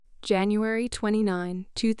January 29,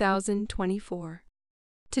 2024.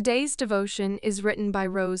 Today's devotion is written by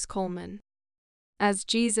Rose Coleman. As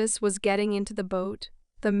Jesus was getting into the boat,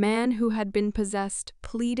 the man who had been possessed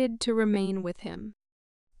pleaded to remain with him.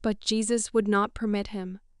 But Jesus would not permit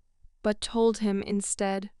him, but told him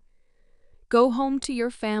instead, "Go home to your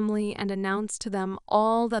family and announce to them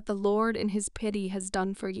all that the Lord in his pity has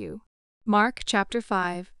done for you." Mark chapter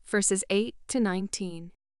 5, verses 8 to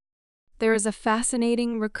 19. There is a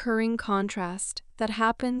fascinating recurring contrast that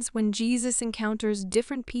happens when Jesus encounters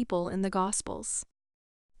different people in the Gospels.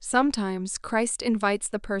 Sometimes Christ invites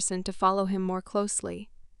the person to follow him more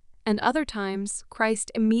closely, and other times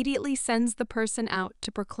Christ immediately sends the person out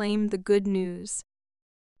to proclaim the good news.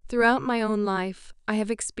 Throughout my own life, I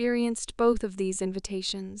have experienced both of these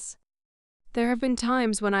invitations. There have been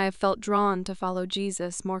times when I have felt drawn to follow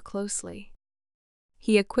Jesus more closely.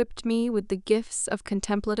 He equipped me with the gifts of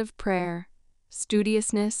contemplative prayer,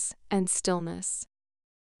 studiousness, and stillness.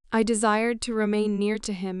 I desired to remain near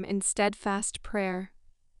to him in steadfast prayer,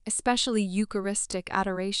 especially Eucharistic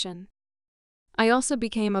adoration. I also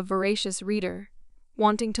became a voracious reader,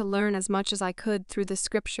 wanting to learn as much as I could through the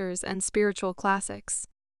scriptures and spiritual classics.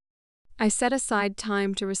 I set aside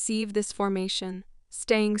time to receive this formation,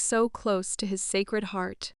 staying so close to his sacred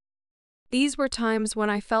heart. These were times when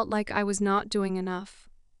I felt like I was not doing enough,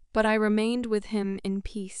 but I remained with him in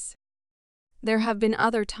peace. There have been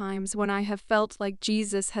other times when I have felt like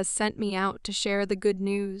Jesus has sent me out to share the good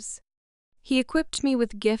news. He equipped me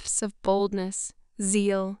with gifts of boldness,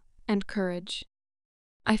 zeal, and courage.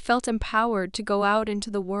 I felt empowered to go out into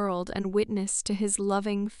the world and witness to his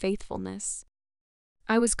loving faithfulness.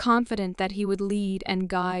 I was confident that he would lead and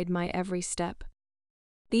guide my every step.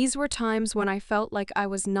 These were times when I felt like I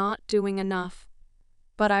was not doing enough,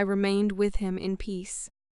 but I remained with him in peace.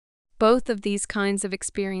 Both of these kinds of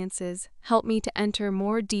experiences help me to enter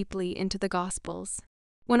more deeply into the Gospels.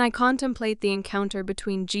 When I contemplate the encounter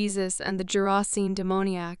between Jesus and the Gerasene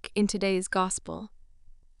demoniac in today's Gospel,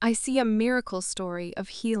 I see a miracle story of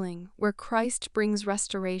healing where Christ brings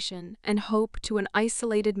restoration and hope to an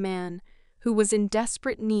isolated man who was in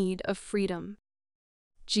desperate need of freedom.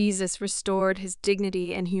 Jesus restored his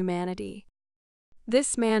dignity and humanity.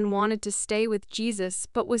 This man wanted to stay with Jesus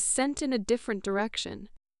but was sent in a different direction.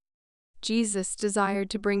 Jesus desired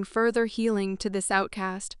to bring further healing to this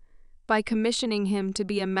outcast by commissioning him to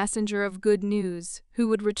be a messenger of good news who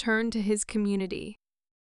would return to his community.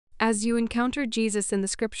 As you encounter Jesus in the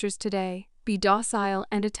scriptures today, be docile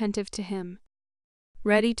and attentive to him,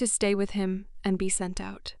 ready to stay with him and be sent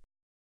out.